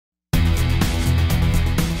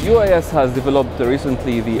UAS has developed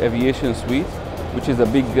recently the Aviation Suite, which is a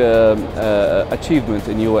big achievement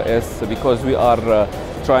in UAS because we are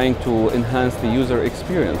trying to enhance the user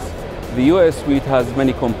experience. The UAS Suite has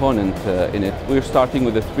many components in it. We're starting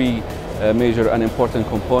with the three major and important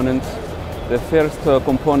components. The first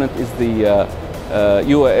component is the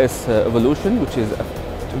UAS Evolution, which is a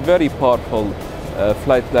very powerful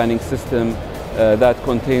flight planning system that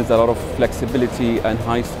contains a lot of flexibility and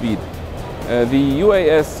high speed. The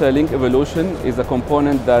UAS Link Evolution is a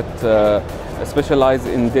component that specializes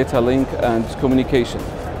in data link and communication.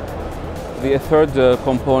 The third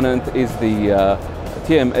component is the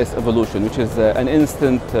TMS Evolution, which is an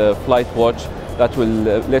instant flight watch that will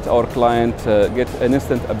let our client get an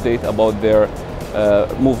instant update about their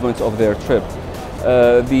movements of their trip.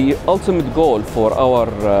 The ultimate goal for our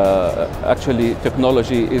actually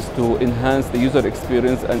technology is to enhance the user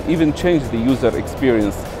experience and even change the user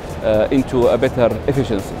experience into a better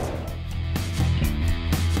efficiency.